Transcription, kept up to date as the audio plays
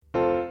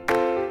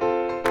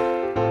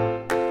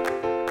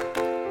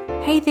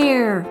Hey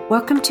there!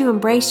 Welcome to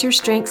Embrace Your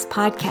Strengths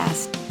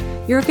podcast.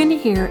 You're going to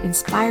hear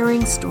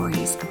inspiring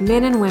stories of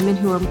men and women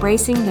who are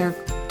embracing their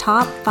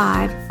top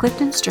 5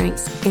 Clifton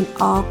strengths in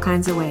all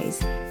kinds of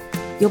ways.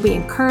 You'll be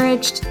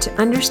encouraged to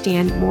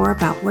understand more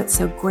about what's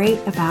so great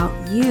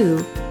about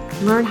you,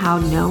 learn how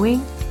knowing,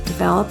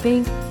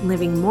 developing, and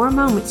living more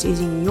moments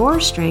using your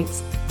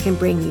strengths can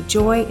bring you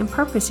joy and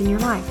purpose in your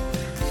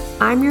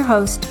life. I'm your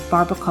host,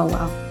 Barbara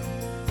Colwell.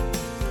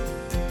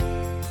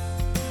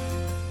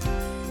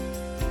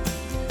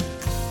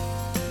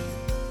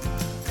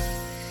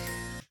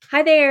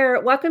 Hi there.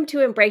 Welcome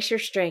to Embrace Your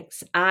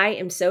Strengths. I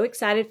am so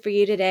excited for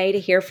you today to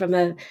hear from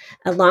a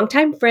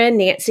longtime friend,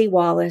 Nancy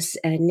Wallace.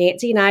 And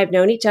Nancy and I have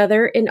known each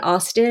other in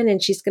Austin,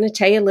 and she's going to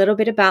tell you a little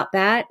bit about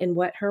that and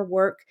what her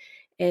work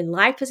and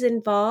life is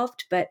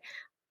involved. But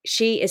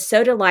she is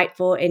so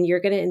delightful, and you're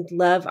going to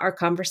love our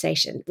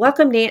conversation.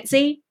 Welcome,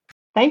 Nancy.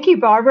 Thank you,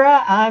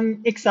 Barbara.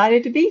 I'm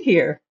excited to be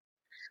here.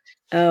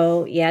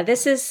 Oh, yeah,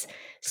 this is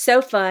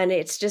so fun.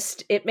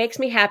 It makes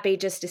me happy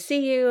just to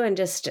see you, and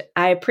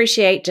I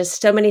appreciate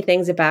just so many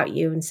things about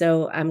you. And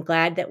so I'm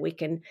glad that we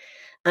can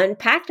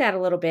unpack that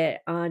a little bit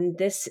on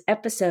this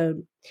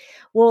episode.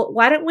 Well,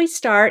 why don't we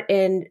start?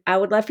 And I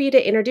would love for you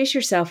to introduce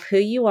yourself, who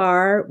you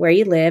are, where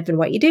you live, and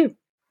what you do.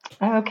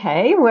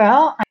 Okay,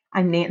 well,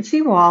 I'm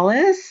Nancy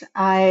Wallace.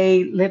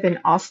 I live in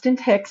Austin,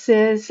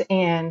 Texas,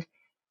 and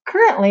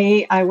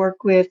currently I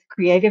work with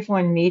Creative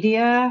One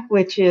Media,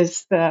 which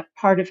is the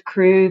part of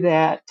Crew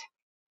that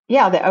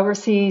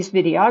oversees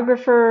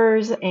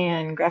videographers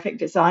and graphic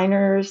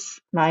designers.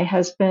 My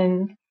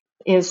husband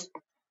is,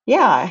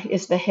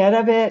 is the head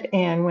of it.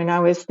 And when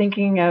I was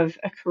thinking of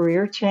a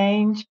career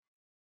change,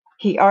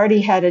 he already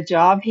had a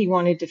job he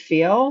wanted to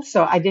fill,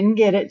 so I didn't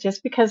get it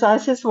just because I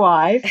was his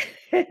wife.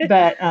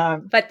 But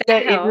But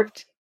that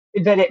helped.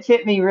 But it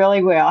fit me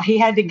really well. He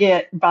had to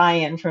get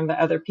buy-in from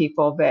the other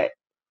people, but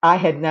I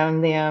had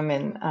known them,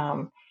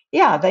 and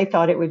they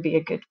thought it would be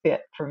a good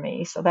fit for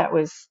me. So that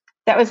was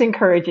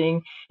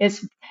encouraging.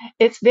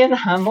 It's been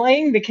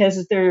humbling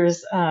because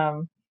there's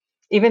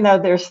even though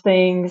there's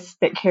things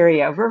that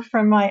carry over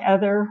from my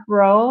other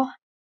role,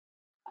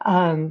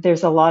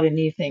 there's a lot of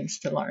new things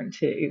to learn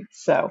too.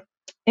 So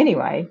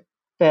anyway,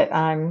 but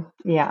I'm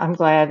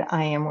glad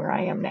I am where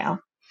I am now.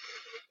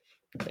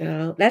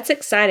 Oh, that's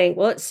exciting.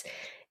 Well,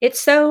 it's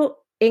so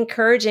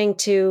encouraging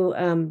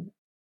to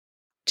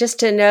just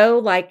to know,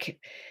 like,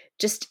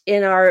 just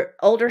in our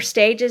older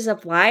stages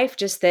of life,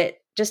 just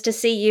to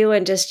see you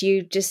and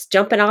you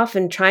jumping off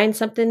and trying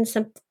something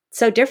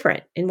so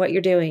different in what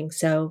you're doing.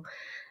 So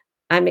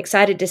I'm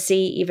excited to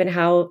see even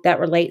how that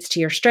relates to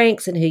your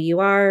strengths and who you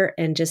are,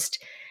 and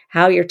just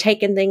how you're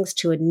taking things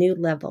to a new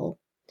level.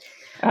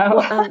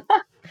 Oh.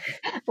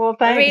 Well,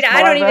 thanks, I mean, Barbara.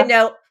 I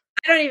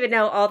don't even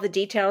know all the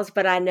details,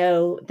 but I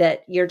know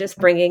that you're just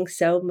bringing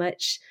so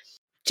much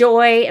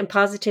joy and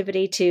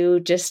positivity to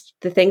just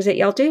the things that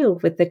y'all do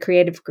with the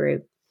creative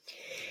group.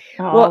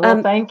 Oh,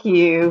 well, thank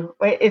you.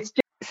 It's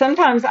just,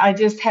 sometimes I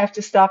just have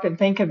to stop and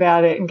think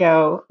about it and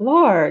go,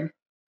 Lord,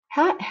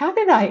 how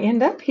did I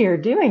end up here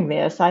doing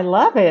this? I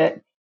love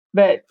it,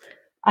 but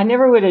I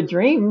never would have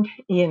dreamed,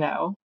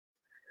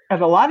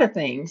 of a lot of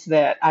things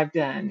that I've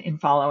done in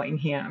following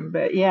him.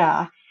 But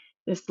yeah,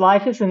 this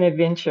life is an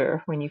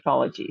adventure when you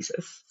follow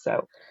Jesus.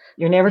 So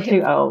you're never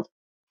too old.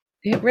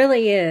 It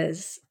really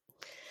is.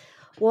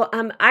 Well,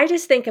 I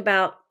just think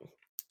about,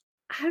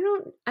 I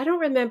don't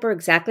remember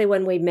exactly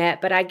when we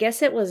met, but I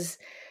guess it was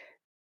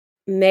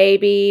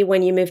maybe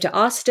when you moved to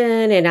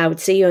Austin and I would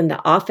see you in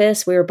the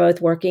office. We were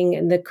both working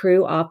in the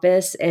Crew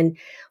office. And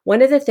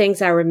one of the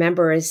things I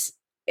remember is,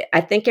 I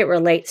think it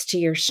relates to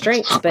your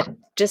strengths, but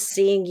just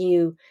seeing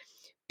you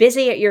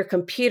busy at your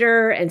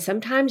computer. And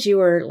sometimes you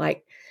were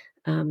like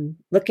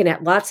looking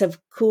at lots of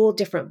cool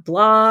different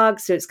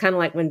blogs. So it's kind of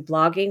like when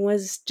blogging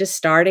was just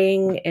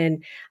starting.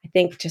 And I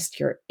think just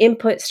your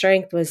input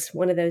strength was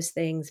one of those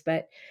things.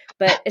 But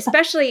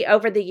especially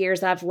over the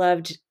years, I've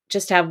loved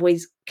just how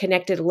we've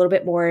connected a little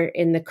bit more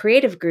in the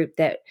creative group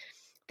that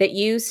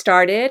you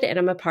started and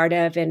I'm a part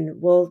of.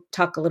 And we'll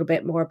talk a little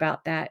bit more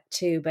about that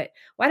too. But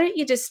why don't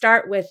you just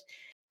start with,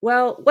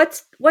 well,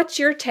 what's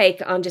your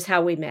take on just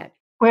how we met?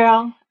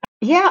 Well,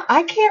 yeah,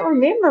 I can't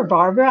remember,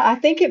 Barbara. I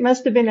think it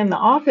must have been in the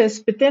office,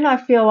 but then I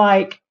feel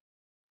like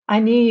I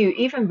knew you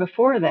even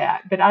before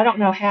that, but I don't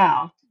know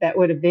how that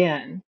would have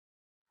been.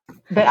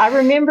 But I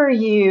remember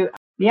you,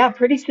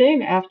 pretty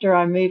soon after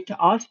I moved to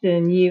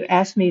Austin, you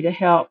asked me to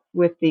help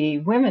with the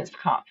women's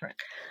conference.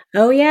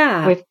 Oh,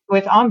 yeah.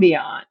 With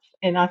Ambiance.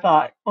 And I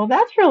thought, well,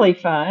 that's really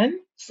fun.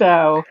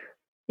 So,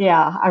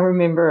 yeah, I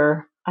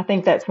remember, I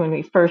think that's when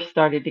we first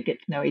started to get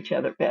to know each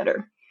other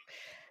better.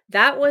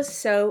 That was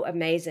so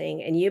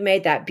amazing. And you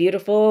made that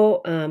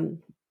beautiful,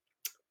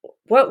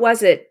 what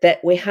was it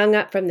that we hung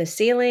up from the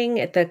ceiling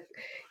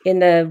in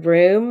the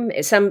room?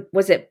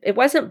 It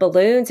wasn't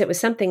balloons, it was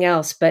something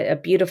else, but a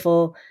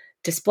beautiful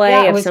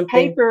display of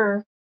something.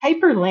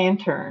 Paper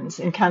lanterns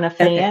and kind of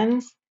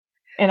fans. Okay.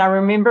 And I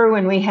remember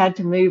when we had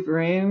to move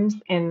rooms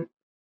and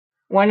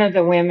one of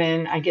the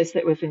women, I guess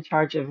that was in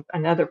charge of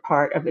another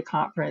part of the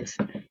conference,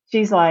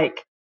 she's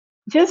like,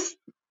 just,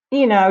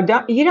 you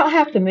don't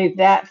have to move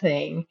that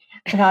thing.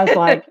 And I was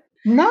like,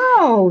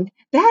 no,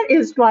 that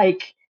is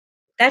like,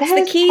 That's that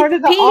the is key part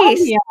of the piece.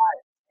 audience.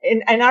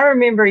 And I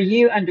remember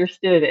you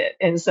understood it.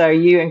 And so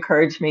you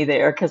encouraged me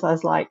there because I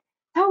was like,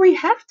 no, we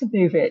have to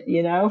move it.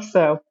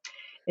 So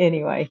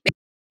anyway,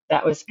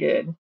 that was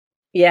good.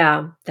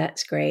 Yeah,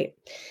 that's great.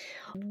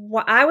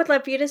 Well, I would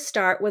love for you to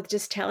start with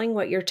just telling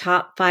what your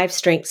top 5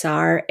 strengths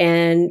are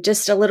and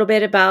just a little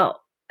bit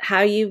about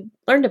how you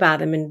learned about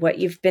them and what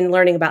you've been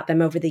learning about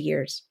them over the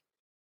years.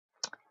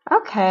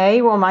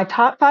 Okay, well, my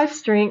top 5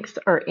 strengths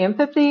are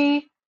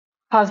empathy,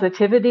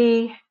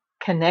 positivity,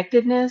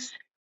 connectedness,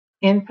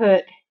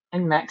 input,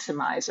 and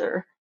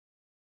maximizer.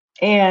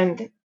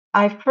 And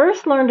I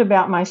first learned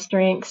about my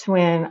strengths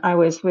when I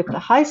was with the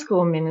high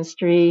school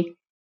ministry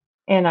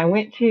and I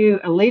went to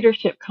a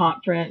leadership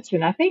conference.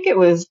 And I think it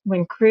was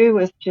when Crew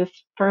was just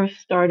first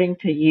starting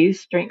to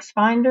use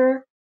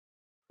StrengthsFinder.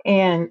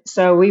 And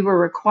so we were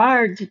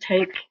required to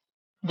take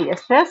the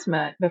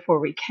assessment before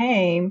we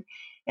came.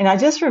 And I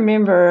just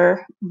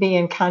remember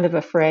being kind of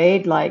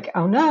afraid, like,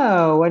 oh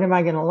no, what am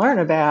I going to learn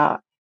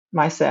about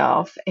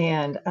myself?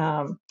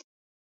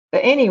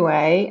 But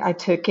anyway, I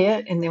took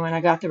it. And then when I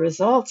got the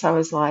results, I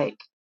was like,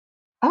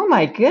 oh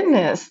my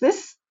goodness,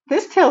 this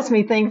tells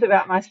me things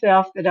about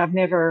myself that I've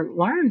never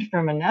learned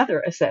from another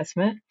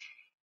assessment.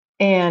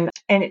 And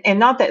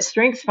not that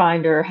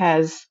StrengthsFinder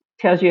has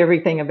tells you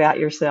everything about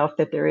yourself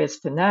that there is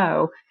to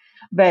know,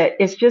 but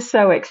it's just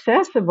so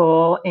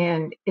accessible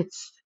and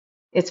it's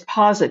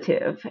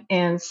positive.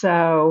 And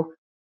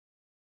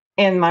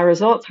my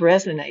results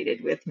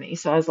resonated with me.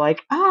 So I was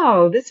like,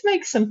 oh, this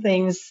makes some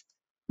things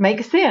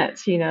make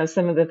sense,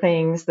 some of the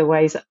things, the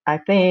ways I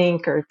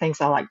think or things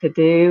I like to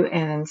do.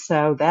 And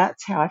so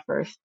that's how I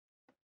first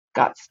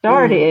got Mm.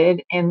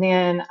 started. And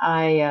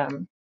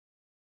then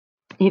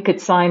you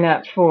could sign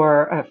up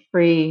for a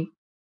free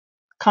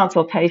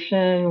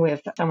consultation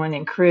with someone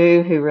in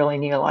Crew who really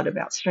knew a lot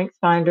about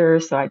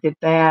StrengthsFinder. So I did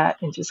that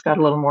and just got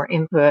a little more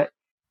input,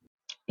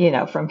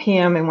 from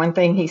him. And one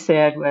thing he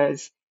said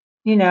was,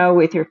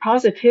 with your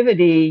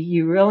positivity,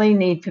 you really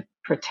need to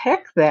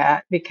protect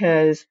that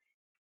because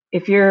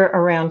if you're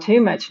around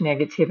too much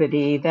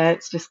negativity,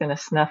 that's just going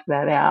to snuff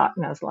that out.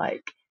 And I was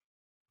like,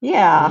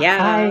 yeah,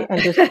 Yeah.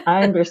 I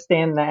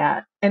understand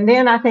that. And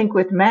then I think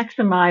with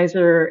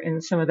Maximizer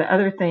and some of the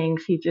other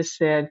things, he just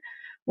said,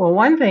 well,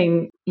 one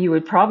thing you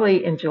would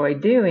probably enjoy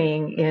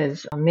doing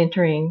is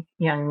mentoring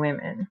young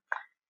women.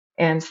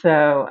 And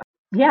so,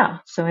 yeah,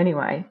 so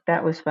anyway,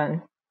 that was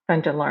fun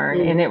to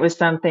learn. And Mm, it was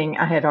something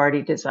I had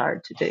already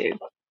desired to do.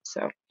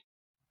 So,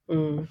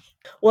 mm.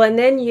 Well, and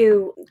then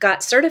you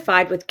got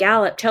certified with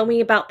Gallup. Tell me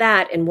about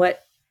that and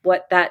what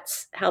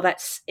that's how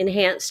that's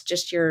enhanced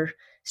just your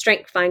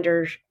strength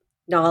finder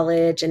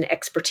knowledge and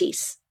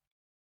expertise.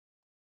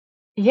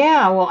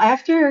 yeah, well,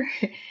 after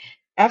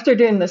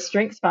doing the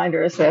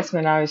StrengthsFinder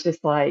assessment, I was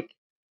just like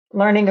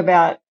learning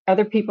about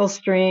other people's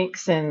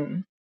strengths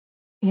and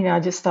I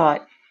just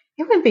thought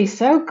it would be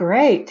so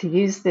great to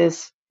use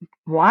this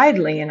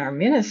widely in our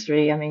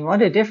ministry. I mean,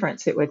 what a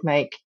difference it would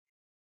make,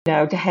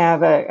 to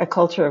have a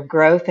culture of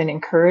growth and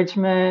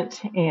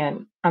encouragement.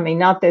 And I mean,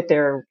 not that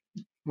there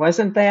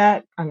wasn't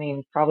that. I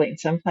mean, probably in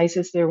some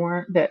places there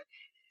weren't, but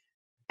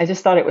I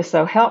just thought it was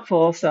so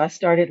helpful. So I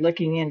started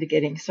looking into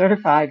getting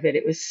certified, but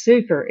it was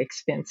super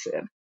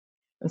expensive.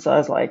 And so I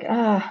was like,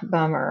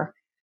 bummer.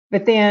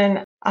 But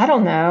then I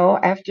don't know,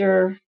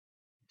 after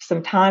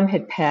some time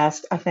had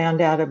passed, I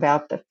found out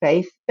about the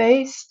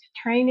faith-based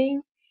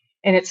training,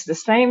 and it's the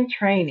same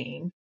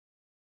training,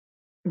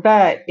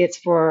 but it's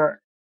for,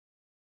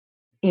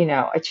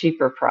 a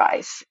cheaper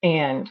price.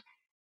 And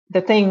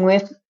the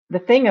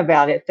thing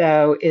about it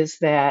though is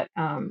that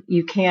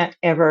you can't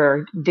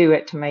ever do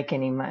it to make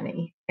any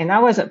money. And I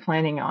wasn't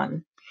planning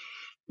on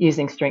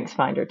using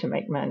StrengthsFinder to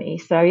make money.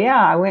 So yeah,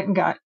 I went and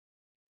got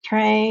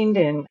trained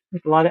and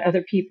with a lot of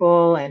other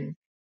people and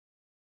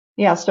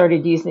yeah, I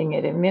started using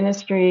it in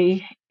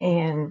ministry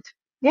and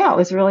yeah, it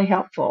was really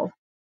helpful.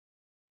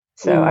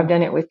 So I've Mm.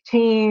 done it with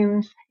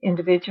teams,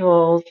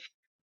 individuals,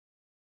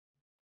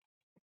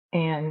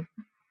 and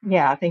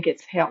yeah, I think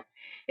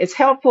it's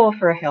helpful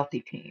for a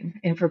healthy team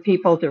and for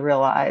people to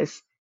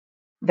realize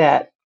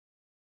that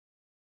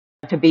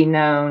to be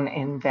known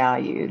and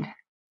valued.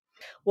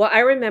 Well, I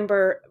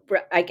remember,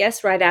 I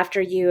guess right after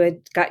you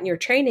had gotten your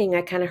training,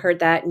 I kind of heard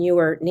that and you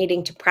were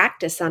needing to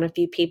practice on a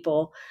few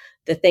people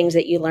the things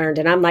that you learned.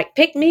 And I'm like,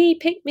 pick me,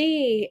 pick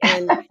me.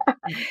 And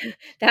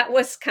that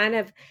was kind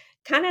of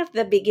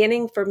the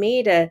beginning for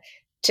me to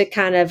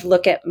kind of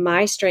look at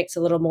my strengths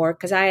a little more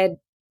because I had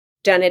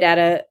done it at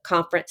a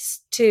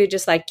conference too,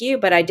 just like you,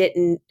 but I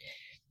didn't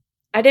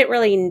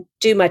really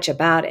do much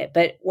about it.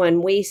 But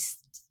when we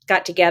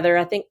got together,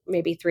 I think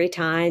maybe 3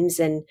 times,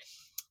 and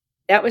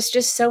that was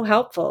just so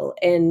helpful.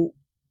 And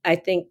I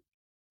think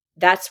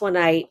that's when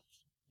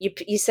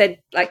you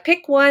said like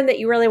pick one that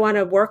you really want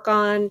to work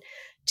on.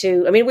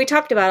 I mean, we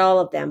talked about all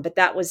of them, but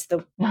that was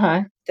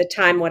Uh-huh. the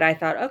time when I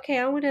thought, okay,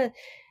 I want to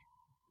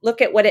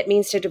look at what it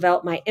means to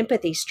develop my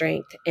empathy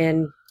strength.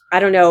 And I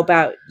don't know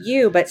about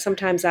you, but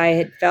sometimes I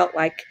had felt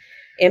like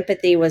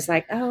empathy was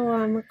like, oh,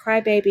 I'm a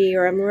crybaby,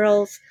 or I'm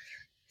real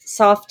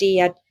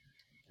softy. I,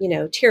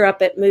 tear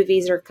up at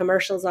movies or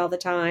commercials all the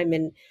time,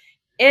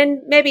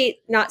 and maybe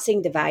not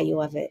seeing the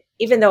value of it,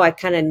 even though I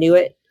kind of knew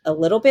it a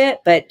little bit.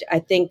 But I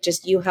think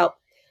just you helped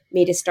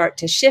me to start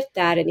to shift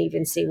that and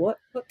even see what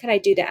can I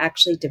do to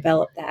actually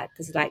develop that,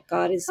 because like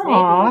God has made me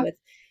Aw. with.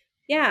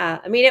 Yeah,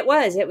 I mean, it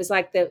was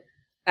like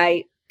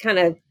I kind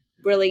of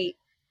really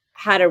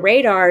had a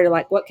radar to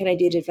like, what can I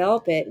do to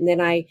develop it? And then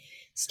I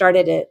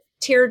started a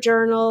tear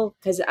journal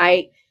because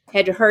I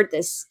had heard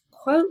this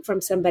quote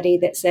from somebody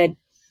that said,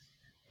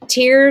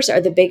 tears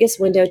are the biggest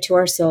window to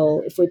our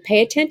soul. If we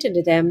pay attention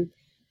to them,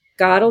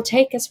 God will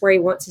take us where he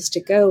wants us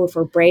to go if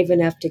we're brave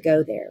enough to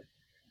go there.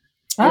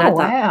 And Oh,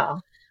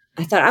 wow.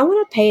 I thought, I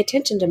want to pay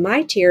attention to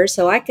my tears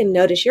so I can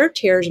notice your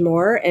tears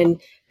more and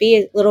be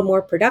a little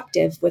more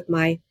productive with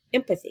my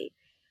empathy.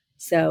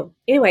 So,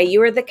 anyway, you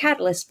were the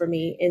catalyst for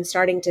me in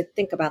starting to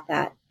think about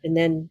that. And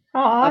then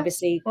Aw.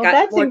 obviously Well, got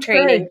that's more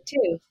encouraging. training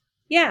too.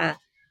 Yeah.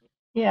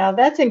 Yeah,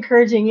 that's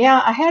encouraging.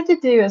 Yeah, I had to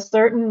do a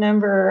certain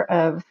number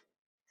of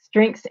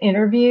strengths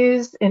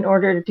interviews in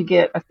order to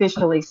get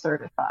officially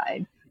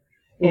certified.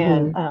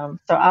 And Hmm.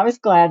 so I was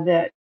glad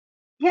that,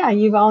 yeah,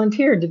 you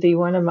volunteered to be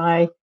one of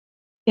my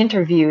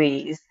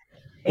interviewees.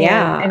 And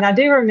Yeah. I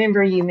do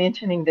remember you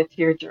mentioning the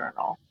tear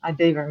journal. I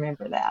do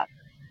remember that.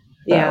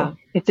 Yeah. So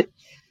it's,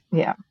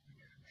 yeah.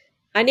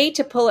 I need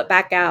to pull it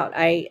back out.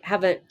 I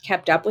haven't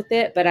kept up with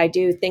it, but I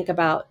do think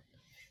about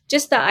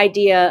just the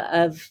idea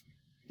of,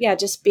 yeah,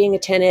 just being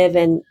attentive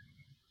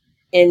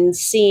and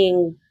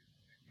seeing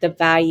the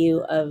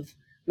value of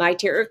my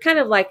tear, or kind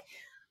of like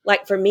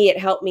for me, it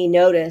helped me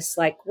notice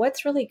like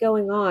what's really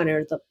going on,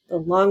 or the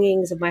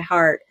longings of my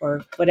heart,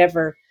 or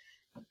whatever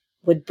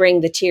would bring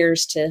the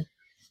tears to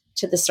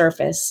the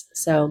surface.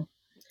 So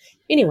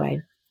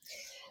anyway,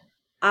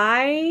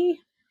 I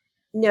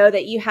know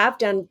that you have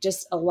done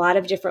just a lot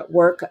of different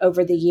work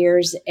over the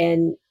years.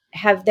 And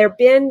have there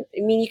been,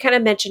 I mean, you kind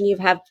of mentioned you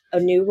have a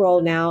new role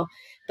now,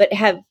 but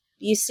have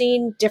you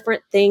seen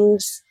different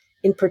things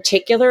in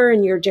particular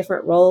in your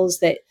different roles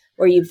that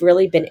where you've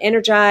really been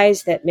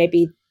energized, that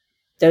maybe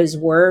those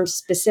were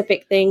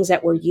specific things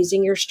that were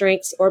using your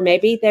strengths, or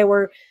maybe they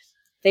were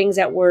things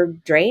that were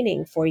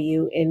draining for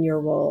you in your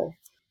role?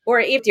 Or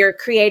if your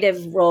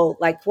creative role,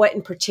 like what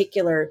in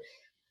particular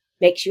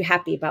makes you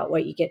happy about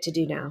what you get to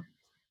do now?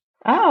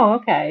 Oh,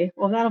 okay.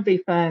 Well, that'll be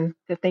fun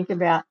to think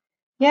about.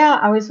 Yeah,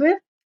 I was with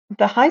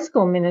the high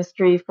school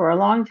ministry for a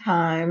long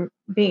time,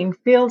 being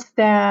field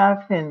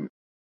staff, and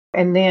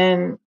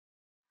then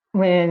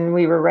when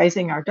we were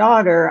raising our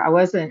daughter, I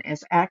wasn't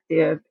as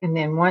active. And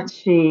then once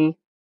she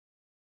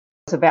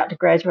was about to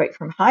graduate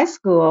from high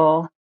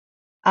school,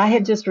 I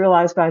had just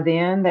realized by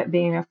then that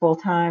being a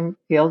full-time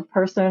field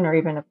person or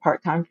even a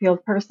part-time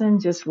field person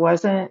just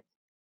wasn't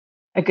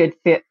a good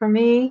fit for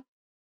me.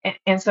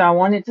 And so I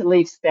wanted to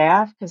leave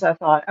staff because I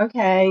thought,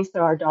 okay, so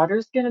our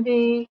daughter's going to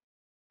be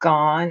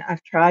gone.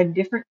 I've tried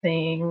different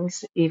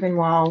things, even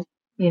while,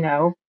 you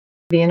know,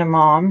 being a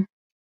mom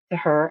to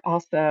her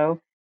also.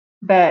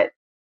 But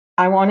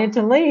I wanted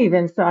to leave.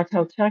 And so I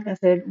told Chuck, I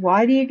said,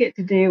 why do you get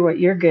to do what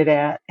you're good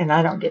at and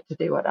I don't get to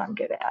do what I'm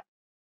good at?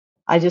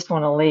 I just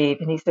want to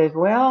leave. And he said,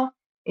 well,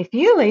 if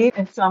you leave,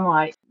 and so I'm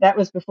like, that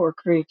was before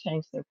Crew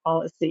changed their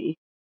policy.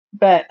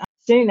 But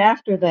soon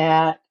after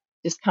that,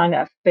 just kind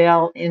of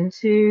fell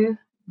into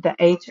the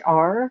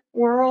HR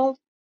world.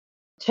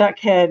 Chuck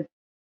had,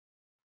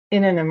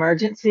 in an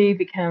emergency,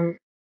 become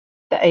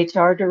the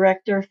HR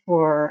director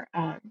for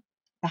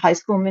the high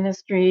school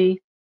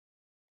ministry.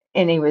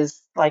 And he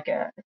was like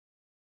a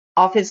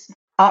office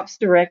ops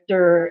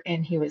director,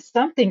 and he was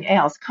something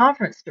else,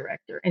 conference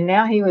director. And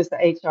now he was the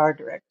HR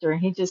director.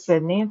 And he just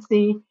said,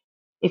 Nancy,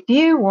 if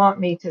you want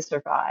me to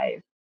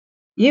survive,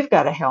 you've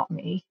got to help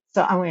me.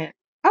 So I went,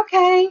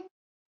 okay,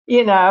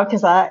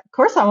 because of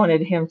course, I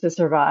wanted him to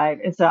survive.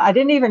 And so I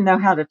didn't even know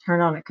how to turn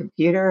on a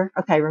computer.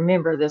 Okay,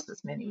 remember, this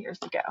was many years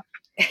ago.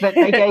 But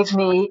they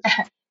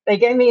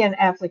gave me an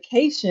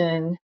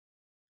application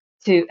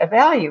to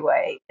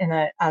evaluate. And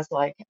I was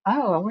like,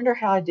 oh, I wonder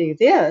how I do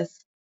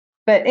this.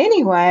 But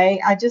anyway,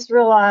 I just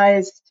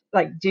realized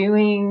like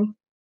doing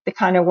the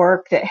kind of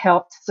work that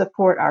helped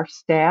support our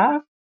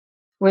staff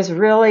was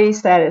really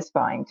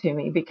satisfying to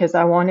me because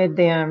I wanted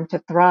them to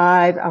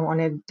thrive. I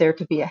wanted there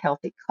to be a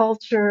healthy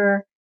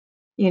culture.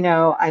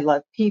 I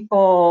love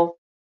people.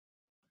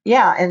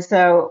 Yeah. And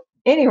so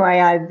anyway,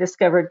 I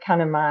discovered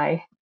kind of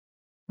my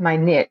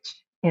niche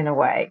in a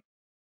way.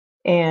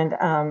 And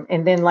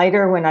then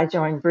later when I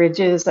joined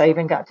Bridges, I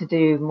even got to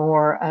do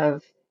more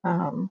of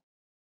um,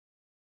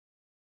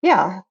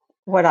 yeah,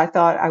 what I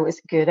thought I was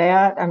good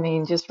at. I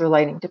mean, just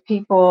relating to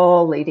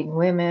people, leading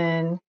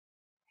women,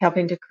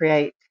 helping to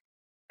create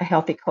a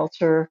healthy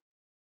culture,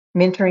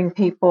 mentoring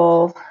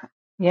people.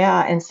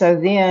 Yeah. And so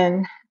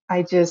then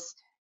I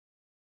just,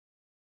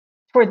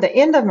 toward the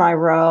end of my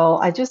role,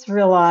 I just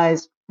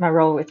realized my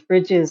role with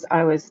Bridges,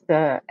 I was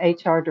the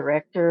HR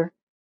director.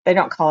 they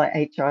don't call it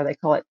HR, they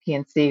call it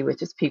PNC,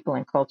 which is people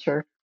and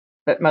culture.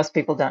 But most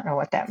people don't know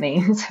what that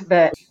means.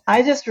 But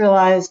I just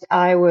realized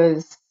I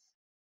was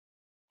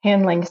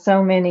handling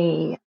so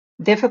many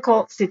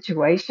difficult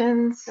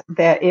situations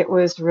that it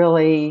was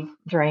really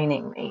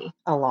draining me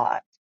a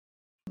lot.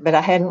 But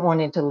I hadn't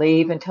wanted to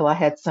leave until I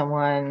had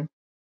someone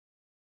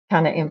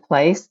kind of in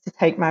place to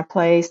take my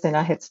place. And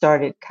I had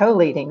started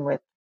co-leading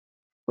with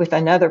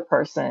another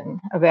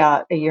person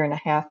about a year and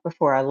a half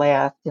before I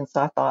left. And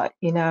so I thought,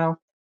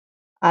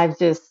 I've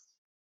just,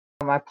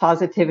 my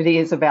positivity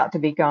is about to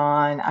be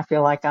gone. I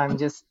feel like I'm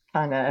just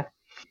kind of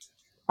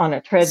on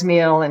a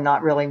treadmill and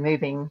not really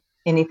moving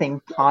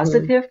anything Mhm.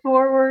 positive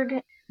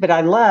forward. But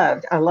I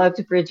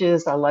loved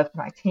Bridges. I loved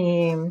my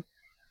team.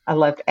 I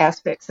loved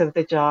aspects of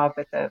the job,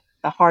 but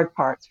the hard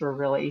parts were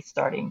really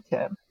starting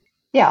to,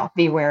 yeah,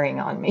 be wearing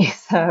on me.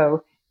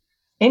 So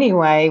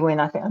anyway, when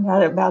I found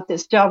out about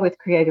this job with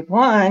Creative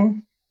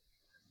One,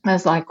 I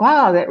was like,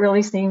 wow, that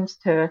really seems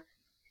to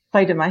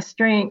play to my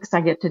strengths.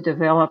 I get to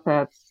develop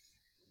a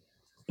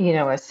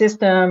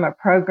system, a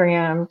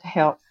program to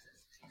help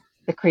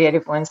the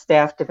Creative One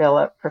staff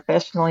develop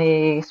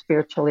professionally,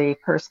 spiritually,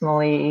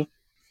 personally.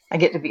 I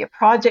get to be a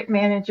project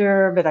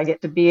manager, but I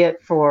get to be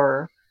it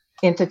for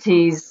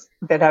entities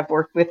that I've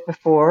worked with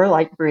before,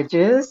 like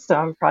Bridges. So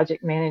I'm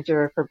project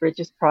manager for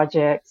Bridges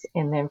projects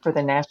and then for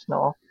the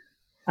national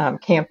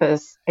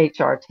campus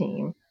HR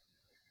team.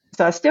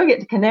 So I still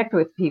get to connect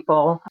with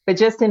people, but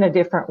just in a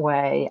different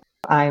way.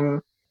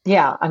 I'm,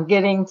 I'm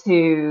getting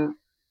to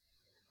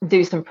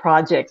do some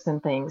projects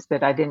and things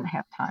that I didn't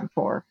have time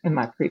for in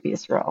my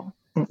previous role.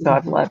 And so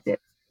I've Mhm. loved it.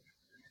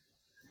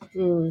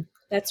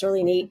 That's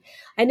really neat.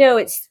 I know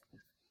it's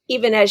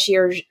even as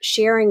you're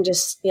sharing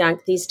just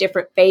these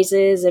different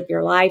phases of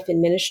your life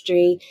and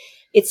ministry,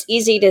 it's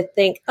easy to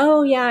think,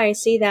 oh yeah, I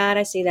see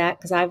that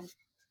because I've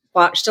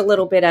watched a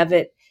little bit of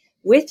it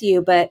with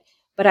you, but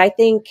I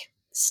think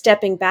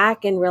stepping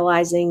back and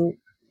realizing,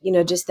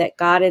 just that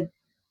God had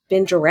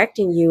been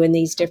directing you in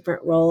these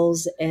different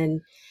roles.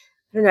 And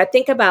I don't know, I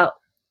think about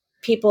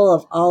people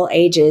of all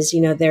ages,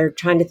 they're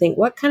trying to think,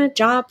 what kind of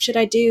job should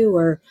I do?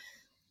 Or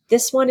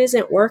this one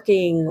isn't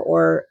working,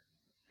 or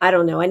I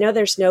don't know. I know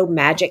there's no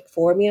magic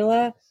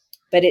formula,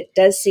 but it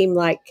does seem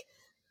like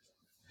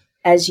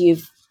as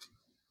you've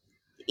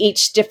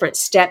each different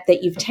step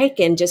that you've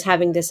taken, just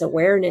having this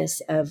awareness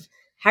of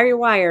how you're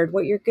wired,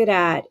 what you're good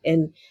at,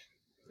 and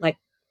like,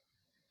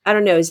 I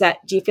don't know,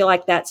 do you feel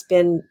like that's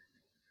been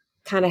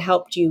kind of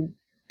helped you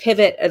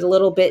pivot a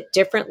little bit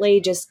differently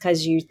just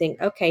because you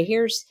think, okay,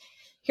 here's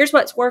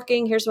what's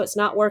working, here's what's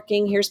not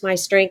working, here's my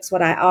strengths,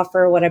 what I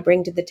offer, what I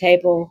bring to the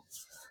table.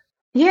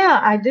 Yeah,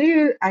 I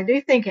do. I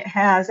do think it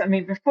has. I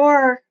mean,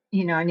 before,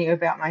 I knew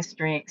about my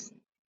strengths,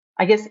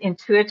 I guess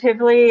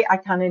intuitively, I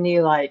kind of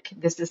knew like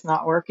this is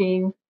not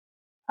working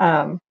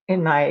after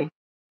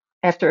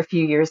a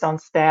few years on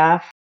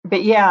staff.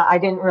 But yeah, I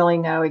didn't really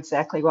know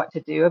exactly what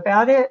to do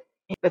about it.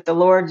 But the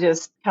Lord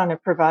just kind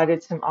of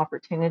provided some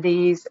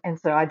opportunities. And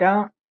so I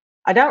don't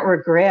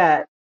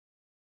regret,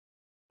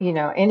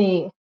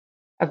 any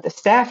of the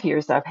staff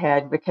years I've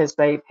had because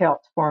they've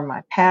helped form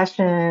my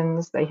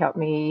passions. They've helped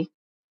me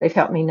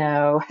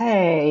know,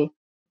 hey,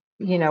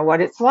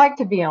 what it's like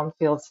to be on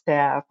field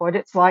staff, what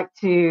it's like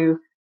to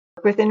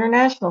work with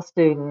international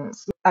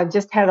students. I've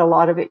just had a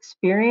lot of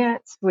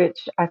experience,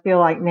 which I feel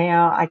like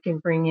now I can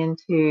bring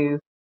into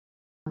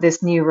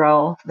this new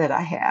role that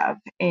I have.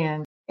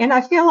 And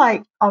I feel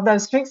like although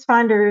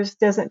StrengthsFinders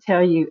doesn't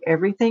tell you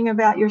everything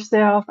about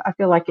yourself, I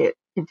feel like it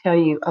can tell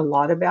you a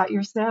lot about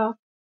yourself.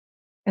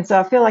 And so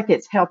I feel like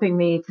it's helping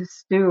me to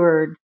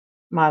steward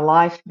my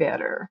life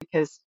better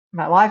because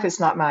my life is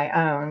not my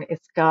own,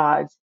 it's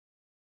God's.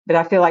 But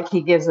I feel like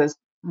He gives us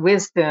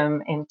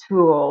wisdom and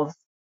tools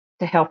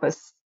to help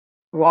us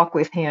walk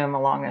with Him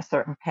along a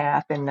certain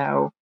path and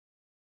know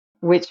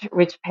which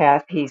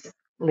path He's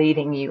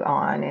leading you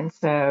on. And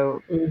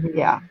so, Mhm.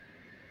 yeah.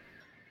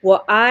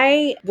 Well,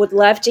 I would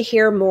love to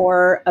hear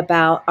more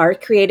about our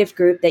creative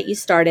group that you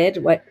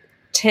started,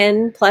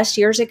 10 plus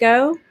years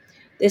ago?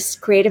 This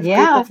creative group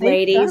Yeah, I of think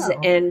ladies, so.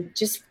 and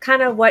just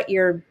kind of what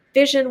your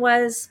vision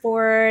was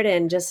for it.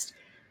 And just,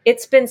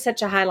 it's been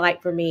such a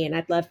highlight for me. And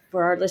I'd love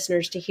for our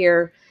listeners to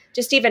hear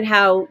just even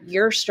how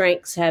your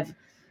strengths have,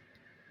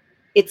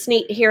 it's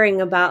neat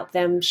hearing about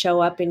them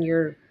show up in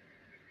your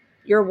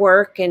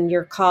work and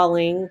your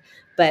calling,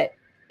 but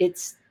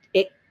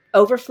it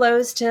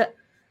overflows to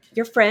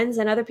your friends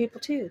and other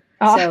people too.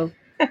 Oh, So,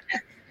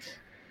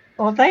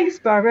 well, thanks,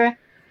 Barbara.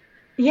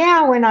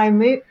 Yeah, when I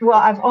moved, well,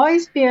 I've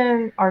always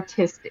been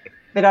artistic,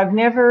 but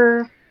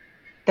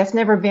that's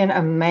never been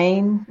a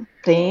main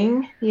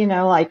thing,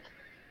 like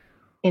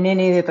in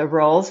any of the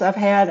roles I've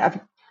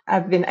had.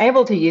 I've been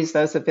able to use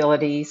those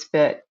abilities,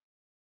 but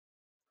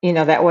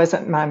that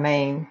wasn't my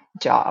main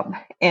job.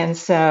 And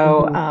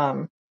so,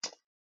 mhm.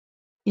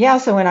 yeah,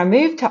 so when I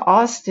moved to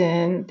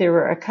Austin, there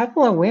were a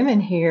couple of women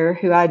here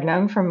who I'd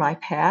known from my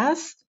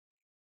past.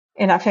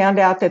 And I found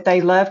out that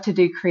they loved to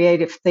do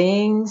creative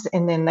things.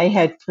 And then they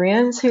had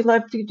friends who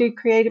loved to do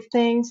creative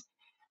things.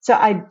 So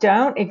I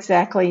don't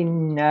exactly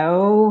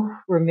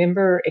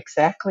remember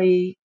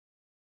exactly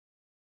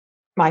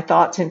my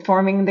thoughts in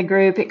forming the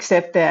group,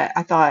 except that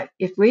I thought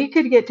if we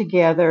could get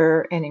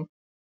together and,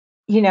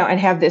 and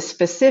have this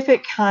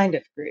specific kind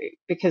of group,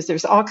 because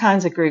there's all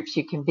kinds of groups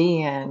you can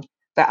be in,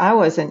 but I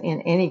wasn't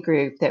in any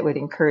group that would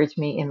encourage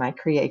me in my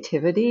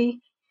creativity.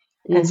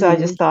 And so I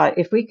Mm-hmm. just thought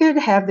if we could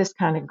have this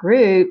kind of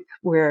group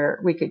where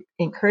we could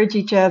encourage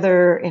each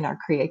other in our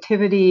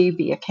creativity,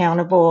 be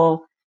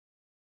accountable,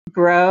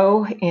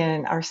 grow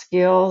in our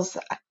skills,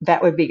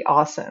 that would be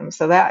awesome.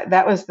 So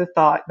that was the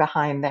thought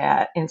behind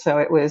that. And so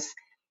it was,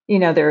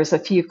 there was a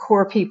few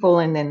core people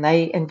and then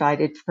they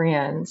invited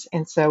friends.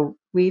 And so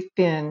we've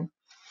been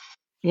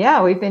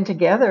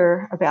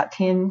together about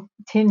 10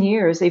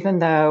 years, even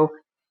though,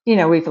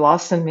 we've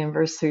lost some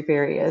members through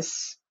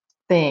various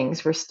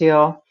things. We're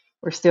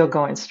still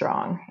going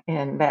strong,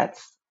 and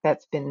that's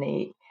been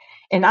neat.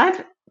 And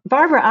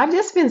Barbara, I've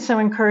just been so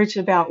encouraged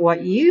about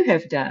what you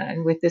have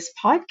done with this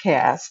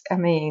podcast. I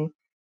mean,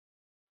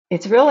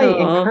 it's really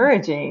Oh,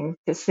 encouraging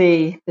to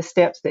see the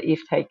steps that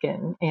you've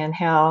taken and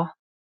how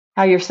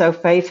you're so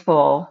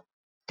faithful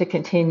to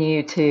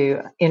continue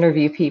to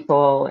interview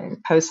people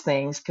and post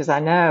things, because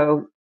I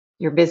know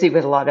you're busy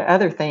with a lot of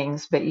other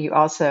things, but you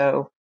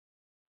also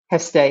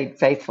have stayed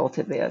faithful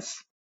to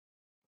this.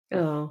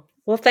 oh.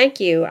 Well, thank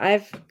you.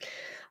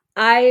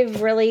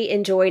 I've really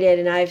enjoyed it,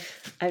 and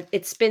I've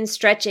it's been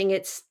stretching.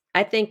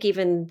 I think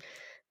even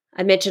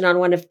I mentioned on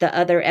one of the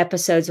other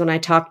episodes when I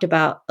talked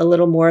about a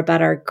little more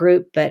about our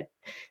group, but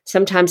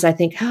sometimes I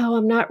think, oh,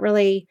 I'm not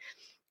really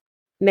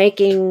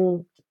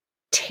making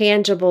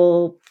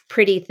tangible,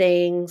 pretty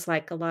things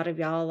like a lot of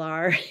y'all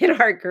are in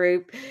our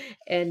group.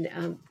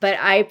 And, but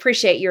I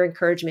appreciate your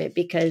encouragement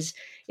because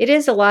it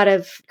is a lot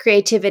of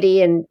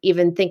creativity and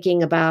even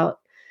thinking about,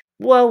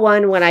 well,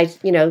 one, when I,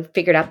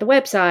 figured out the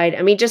website,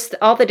 I mean, just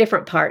all the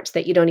different parts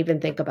that you don't even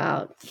think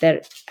about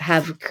that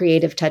have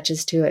creative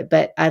touches to it.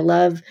 But I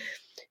love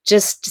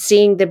just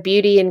seeing the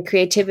beauty and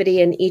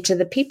creativity in each of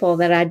the people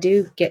that I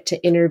do get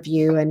to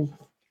interview. And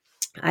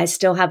I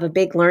still have a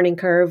big learning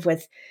curve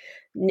with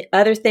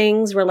other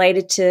things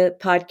related to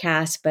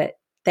podcasts, but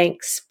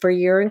thanks for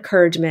your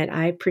encouragement.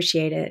 I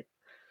appreciate it.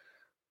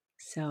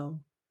 So,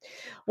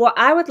 well,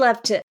 I would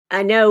love to.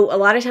 I know a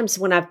lot of times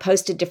when I've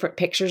posted different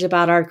pictures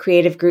about our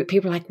creative group,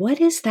 people are like, what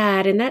is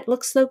that? And that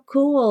looks so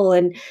cool.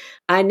 And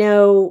I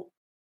know,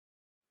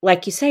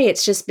 like you say,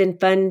 it's just been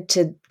fun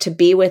to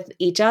be with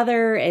each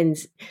other. And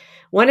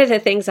one of the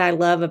things I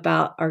love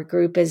about our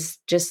group is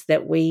just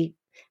that we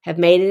have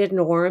made it a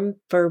norm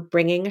for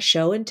bringing a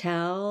show and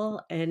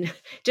tell and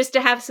just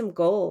to have some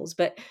goals.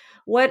 But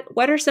what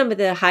are some of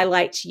the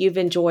highlights you've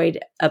enjoyed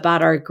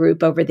about our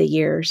group over the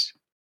years?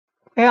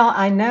 Well,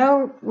 I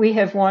know we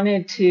have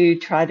wanted to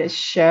try to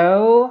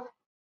show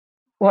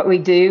what we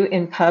do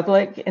in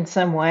public in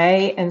some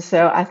way. And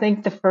so I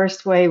think the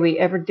first way we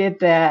ever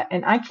did that,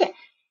 and I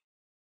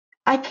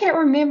can't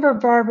remember,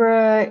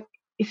 Barbara,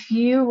 if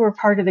you were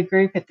part of the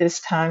group at this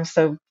time,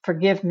 so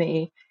forgive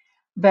me,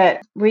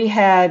 but we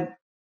had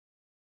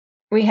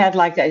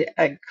like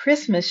a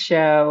Christmas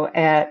show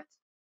at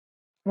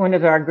one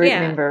of our group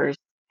Yeah. members'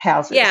 Yeah,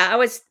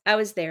 houses. I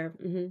was there.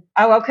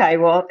 Oh, okay.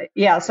 Well,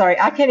 yeah, sorry.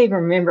 I can't even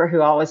remember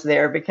who all was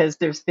there because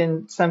there's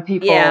been some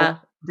people Yeah.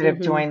 that have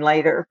joined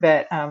later.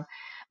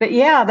 But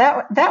yeah,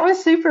 that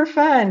was super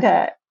fun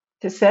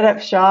to set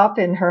up shop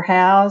in her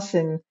house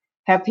and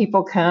have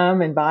people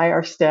come and buy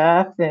our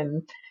stuff.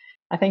 And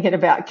I think it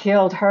about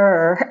killed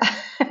her.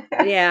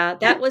 Yeah,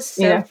 that was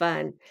You so know,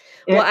 fun.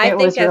 Well, it, it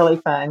was really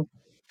fun.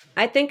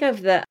 I think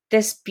of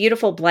this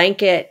beautiful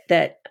blanket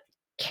that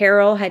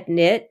Carol had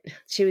knit.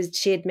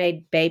 She had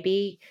made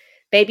baby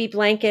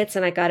blankets,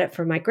 and I got it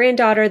for my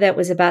granddaughter that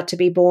was about to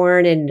be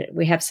born, and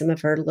we have some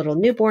of her little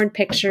newborn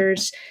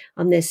pictures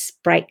on this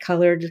bright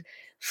colored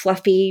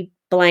fluffy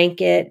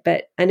blanket.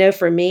 But I know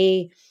for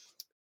me,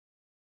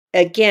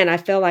 again, I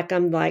feel like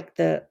I'm like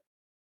the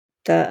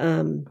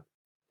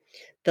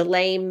the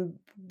lame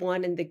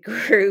one in the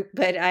group,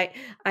 but I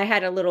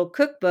had a little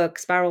cookbook,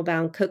 spiral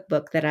bound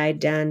cookbook that I had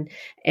done,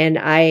 and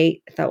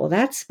I thought, well,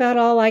 that's about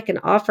all I can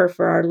offer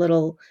for our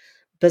little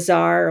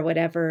bazaar or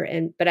whatever.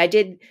 And but I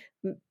did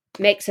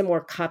make some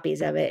more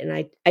copies of it, and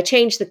I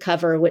changed the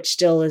cover, which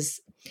still is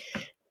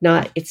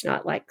not it's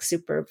not like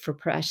super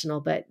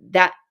professional, but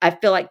that I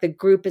feel like the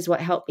group is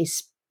what helped me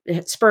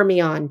spur me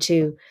on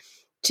to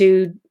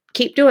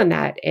keep doing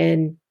that,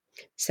 and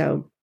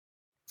so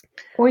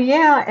Well,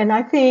 yeah, and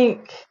I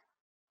think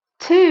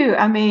too,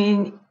 I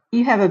mean,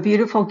 you have a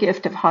beautiful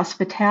gift of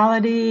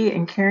hospitality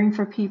and caring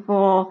for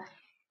people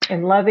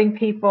and loving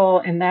people,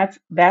 and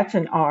that's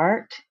an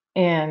art.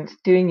 And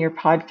doing your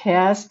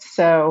podcast,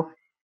 so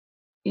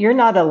you're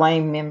not a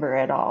lame member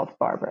at all,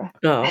 Barbara.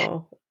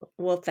 oh,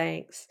 well,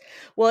 thanks.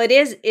 Well, it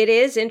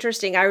is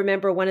interesting. I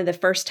remember one of the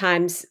first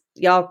times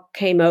y'all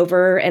came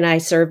over and I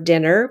served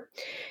dinner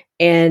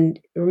and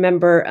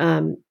remember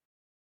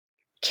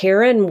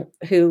Karen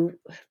who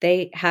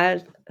they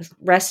had a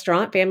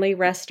restaurant, family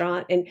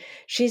restaurant, and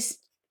she's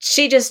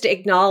she just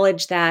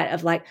acknowledged that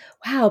of like,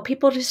 wow,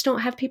 people just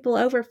don't have people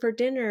over for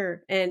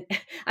dinner. And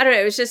I don't know,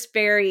 it was just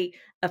very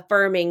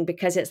affirming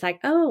because it's like,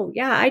 oh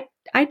yeah,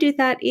 I do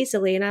that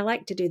easily and I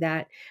like to do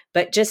that.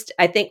 But just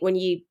I think when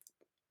you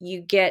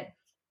get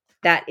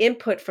that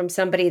input from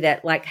somebody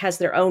that like has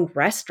their own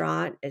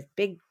restaurant, a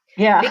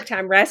Yeah. big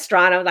time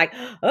restaurant, I was like,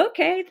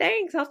 okay,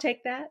 thanks, I'll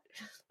take that.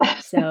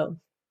 So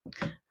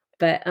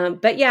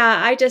but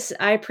yeah,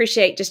 I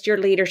appreciate just your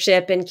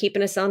leadership and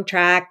keeping us on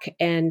track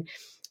and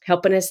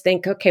helping us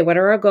think, okay, what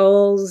are our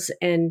goals?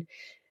 And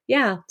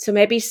yeah, so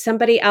maybe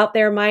somebody out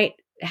there might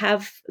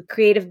have a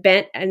creative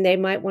bent and they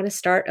might want to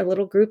start a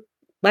little group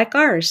like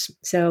ours.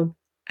 So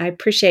I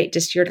appreciate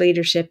just your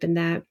leadership in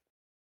that.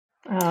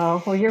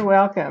 Oh, well, you're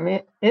welcome.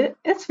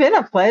 It's been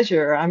a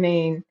pleasure. I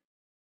mean,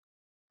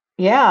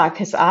 yeah,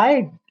 because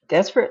I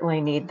desperately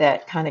need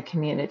that kind of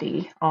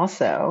community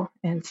also.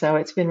 And so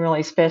it's been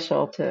really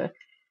special to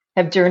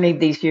have journeyed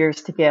these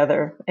years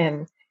together,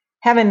 and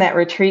having that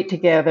retreat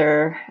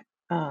together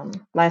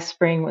last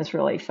spring was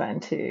really fun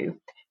too.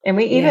 And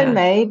we even Yeah,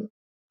 made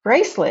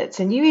bracelets,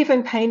 and you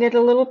even painted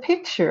a little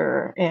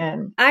picture.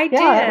 And I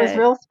yeah, that was did.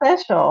 real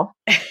special.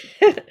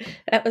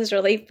 That was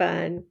really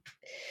fun.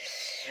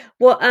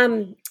 Well,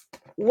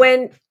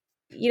 when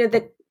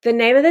the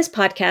name of this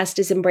podcast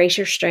is Embrace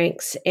Your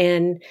Strengths,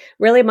 and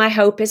really my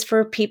hope is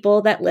for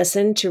people that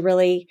listen to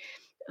really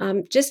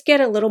just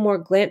get a little more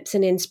glimpse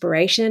and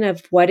inspiration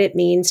of what it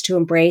means to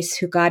embrace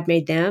who God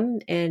made them,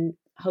 and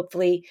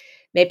hopefully,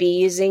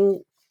 maybe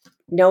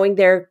knowing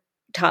their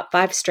top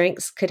 5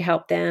 strengths could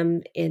help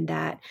them in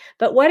that.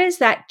 But what has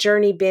that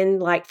journey been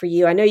like for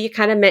you? I know you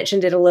kind of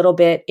mentioned it a little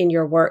bit in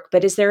your work,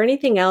 but is there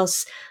anything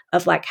else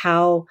of like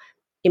how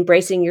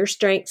embracing your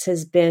strengths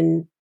has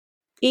been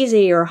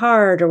easy or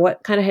hard, or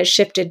what kind of has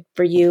shifted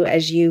for you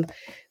as you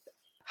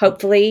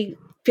hopefully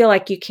feel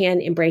like you can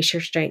embrace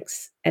your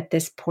strengths at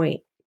this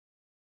point?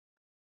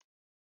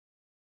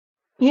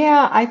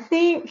 Yeah, I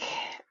think,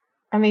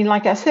 I mean,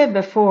 like I said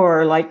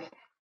before, like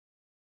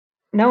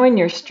knowing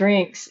your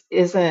strengths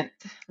isn't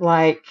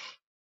like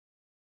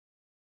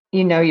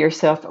you know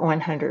yourself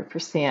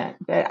 100%,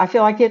 but I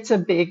feel like it's a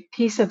big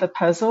piece of the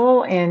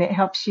puzzle, and it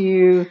helps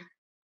you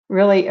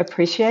really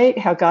appreciate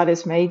how God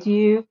has made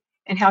you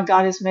and how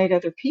God has made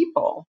other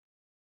people,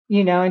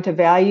 you know, and to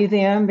value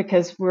them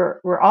because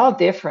we're all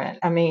different.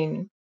 I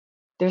mean,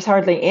 there's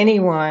hardly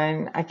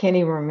anyone, I can't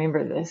even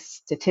remember the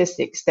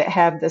statistics, that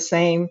have the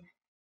same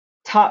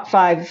top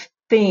 5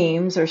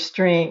 themes or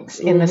strengths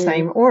in the Mm-hmm.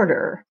 same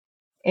order.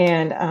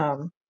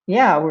 And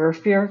yeah, we're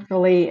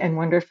fearfully and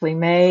wonderfully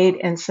made.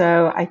 And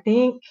so I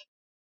think,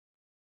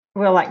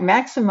 well, like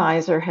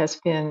Maximizer has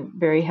been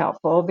very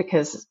helpful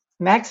because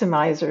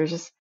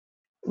maximizers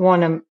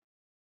want to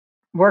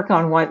work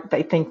on what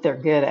they think they're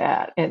good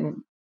at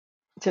and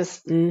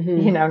just, you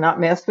Mm-hmm. know, not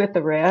mess with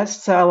the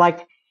rest. So,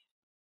 like,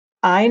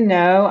 I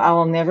know I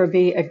will never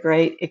be a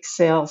great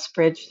Excel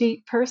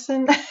spreadsheet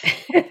person,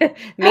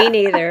 Me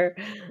neither.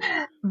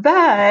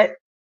 but,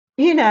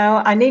 you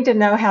know, I need to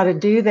know how to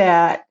do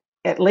that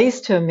at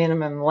least to a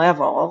minimum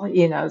level,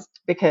 you know,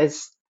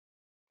 because,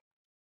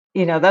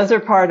 you know, those are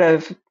part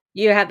of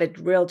You have a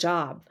real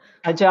job.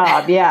 a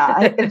job.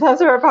 Yeah.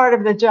 Those are a part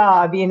of the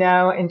job, you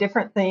know, and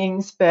different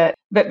things. But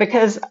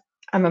because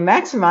I'm a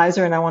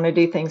maximizer and I want to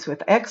do things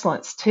with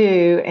excellence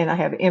too, and I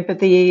have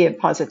empathy and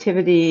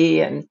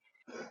positivity and,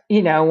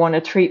 you know, want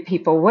to treat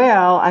people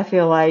well, I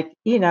feel like,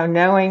 you know,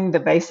 knowing the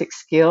basic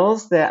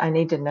skills that I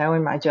need to know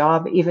in my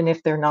job, even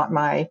if they're not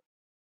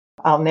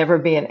I'll never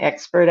be an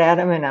expert at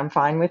them and I'm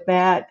fine with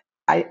that.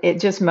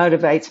 It just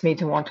motivates me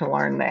to want to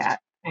learn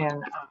that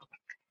and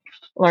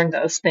learn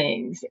those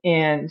things.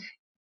 And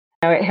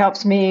know, it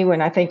helps me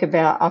when I think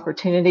about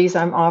opportunities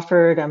I'm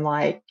offered. I'm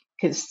like,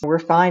 because we're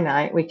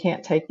finite, we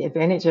can't take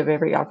advantage of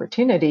every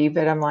opportunity.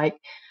 But I'm like,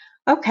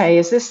 okay,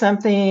 is this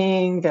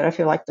something that I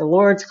feel like the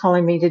Lord's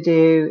calling me to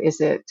do?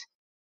 Is it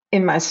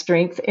in my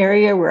strength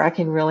area where I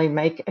can really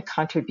make a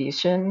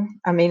contribution?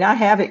 I mean, I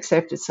have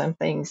accepted some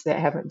things that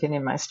haven't been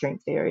in my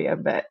strength area,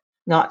 but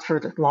not for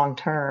the long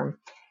term.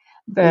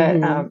 But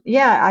Mm-hmm.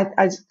 yeah,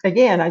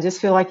 again, I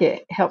just feel like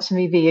it helps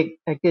me be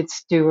a good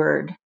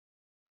steward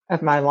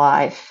of my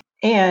life.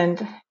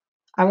 And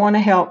I want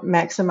to help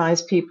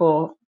maximize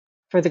people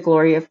for the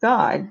glory of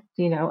God,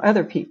 you know,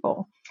 other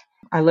people.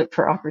 I look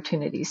for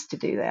opportunities to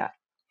do that.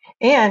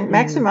 And Mm-hmm.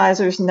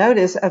 maximizers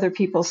notice other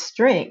people's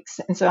strengths.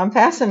 And so I'm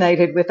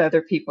fascinated with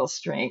other people's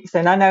strengths.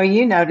 And I know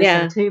you notice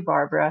them Yeah. too,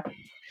 Barbara.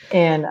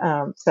 And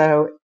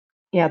so,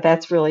 yeah,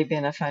 that's really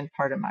been a fun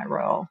part of my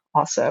role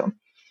also.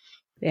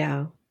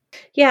 Yeah.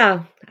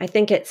 Yeah. I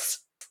think it's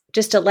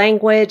just a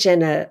language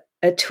and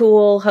a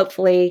tool,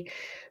 hopefully,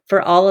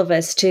 for all of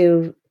us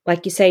to,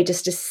 like you say,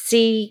 just to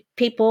see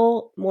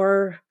people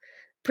more,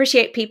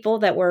 appreciate people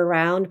that we're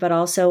around, but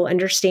also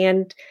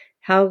understand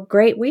how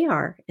great we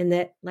are. And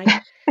that, like,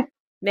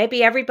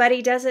 maybe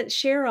everybody doesn't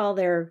share all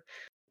their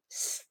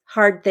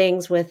hard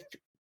things with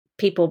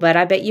people, but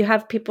I bet you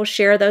have people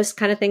share those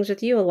kind of things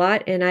with you a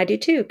lot. And I do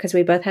too, because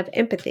we both have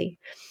empathy.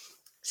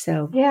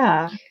 So,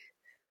 Yeah.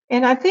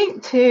 And I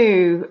think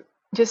too,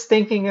 just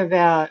thinking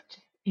about,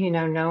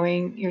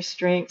 knowing your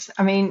strengths.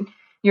 I mean,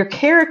 your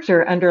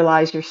character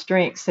underlies your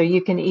strengths, so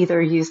you can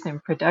either use them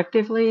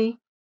productively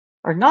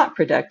or not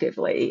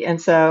productively.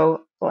 And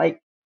so,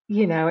 like,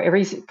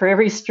 for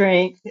every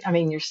strength, I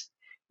mean,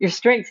 your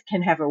strength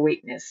can have a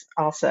weakness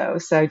also.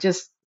 So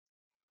just,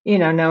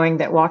 knowing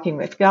that walking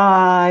with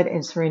God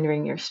and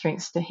surrendering your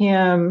strengths to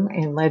Him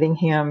and letting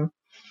Him,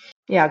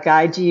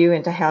 guide you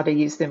into how to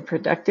use them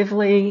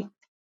productively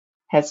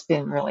has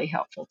been really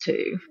helpful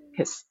too,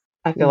 because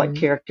I feel like Mm.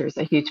 character is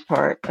a huge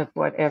part of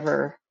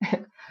whatever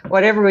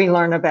whatever we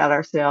learn about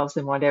ourselves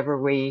and whatever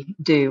we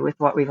do with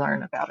what we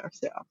learn about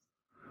ourselves.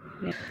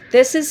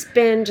 This has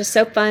been just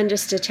so fun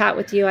just to chat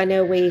with you. I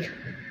know we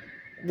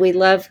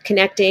love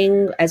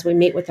connecting as we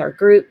meet with our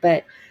group,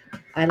 but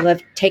I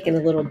love taking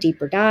a little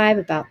deeper dive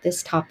about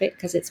this topic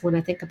because it's one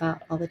I think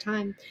about all the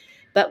time.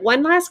 But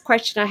one last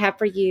question I have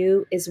for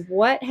you is,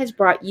 what has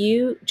brought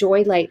you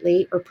joy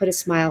lately or put a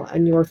smile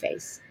on your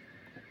face?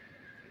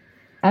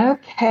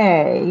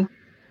 Okay.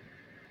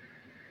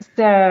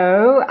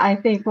 So I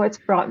think what's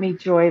brought me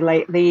joy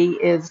lately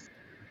is,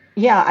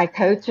 I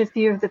coach a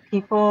few of the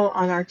people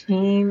on our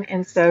team.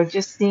 And so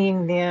just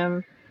seeing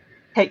them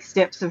take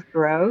steps of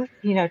growth,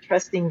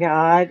 trusting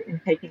God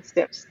and taking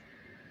steps,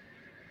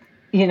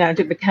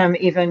 to become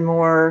even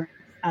more,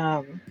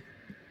 um,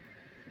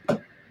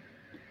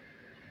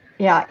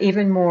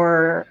 even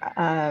more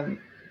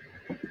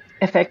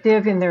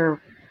effective in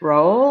their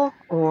role,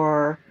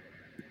 or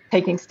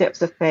taking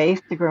steps of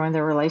faith to grow in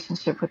their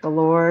relationship with the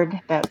Lord.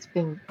 I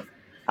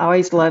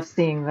always love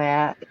seeing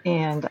that.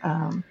 And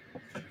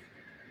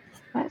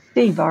let's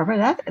see,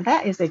 Barbara,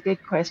 that is a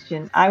good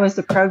question. I was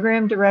the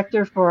program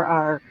director for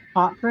our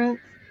conference.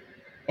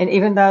 And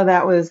even though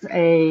that was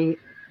a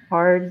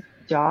hard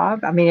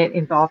job, I mean, it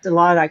involved a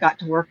lot. I got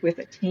to work with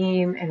a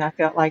team, and I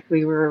felt like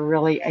we were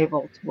really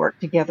able to work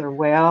together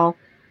well.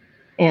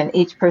 And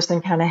each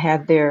person kind of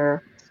had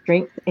their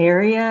strength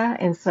area.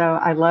 And so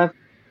I love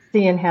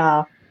seeing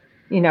how,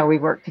 we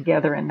work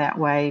together in that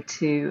way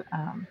to,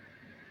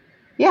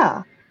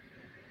 to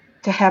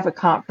have a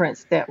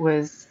conference that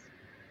was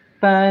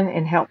fun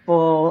and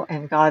helpful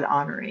and God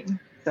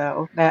honoring.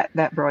 So that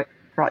brought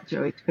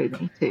joy to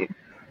me too.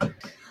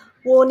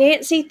 Well,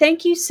 Nancy,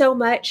 thank you so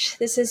much.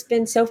 This has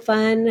been so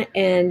fun,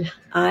 and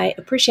I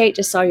appreciate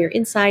just all your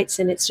insights.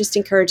 And it's just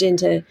encouraging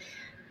to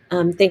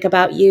think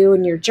about you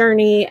and your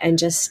journey, and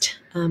just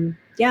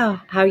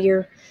how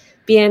you're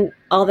being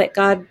all that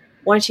God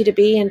wants you to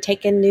be, and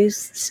taking new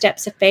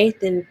steps of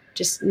faith and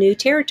just new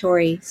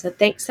territory. So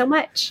thanks so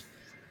much.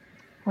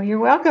 Well, you're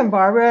welcome,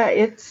 Barbara.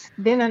 It's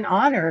been an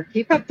honor.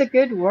 Keep up the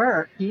good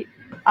work.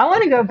 I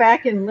want to go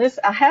back and listen.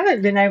 I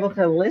haven't been able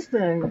to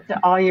listen to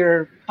all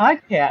your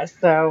podcasts,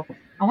 so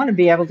I want to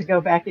be able to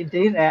go back and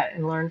do that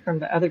and learn from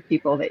the other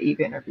people that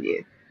you've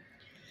interviewed.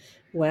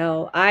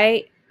 Well,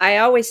 I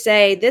always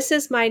say this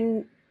is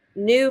my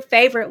new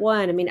favorite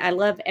one. I mean, I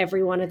love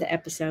every one of the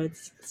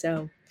episodes.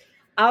 So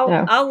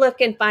No. I'll look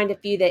and find a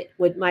few that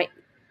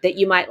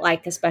you might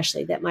like,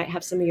 especially that might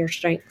have some of your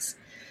strengths.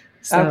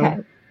 So, Okay.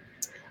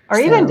 Or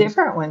even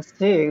different ones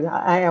too.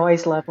 I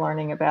always love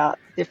learning about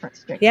different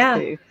strengths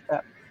too.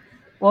 So,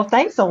 well,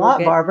 thanks a lot,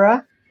 good.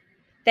 Barbara.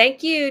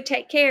 Thank you.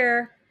 Take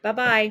care.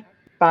 Bye-bye.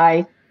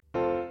 Bye.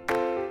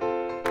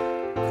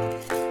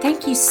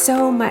 Thank you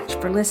so much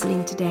for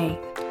listening today.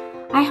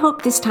 I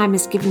hope this time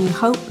has given you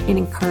hope and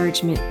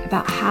encouragement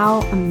about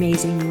how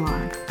amazing you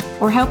are,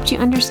 or helped you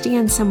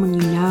understand someone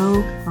you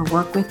know or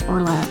work with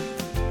or love.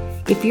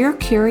 If you're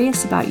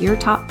curious about your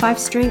top 5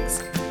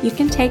 strengths, you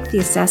can take the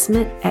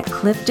assessment at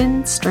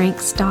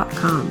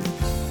cliftonstrengths.com.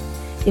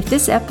 If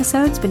this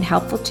episode's been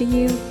helpful to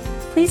you,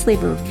 please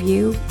leave a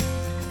review,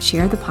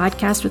 share the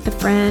podcast with a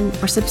friend,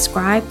 or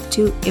subscribe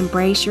to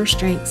Embrace Your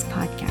Strengths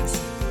podcast.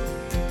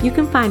 You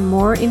can find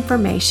more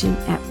information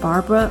at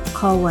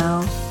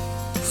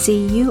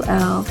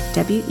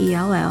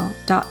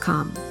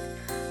barbaraculwell.com.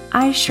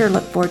 I sure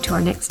look forward to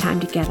our next time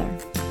together.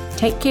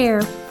 Take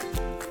care.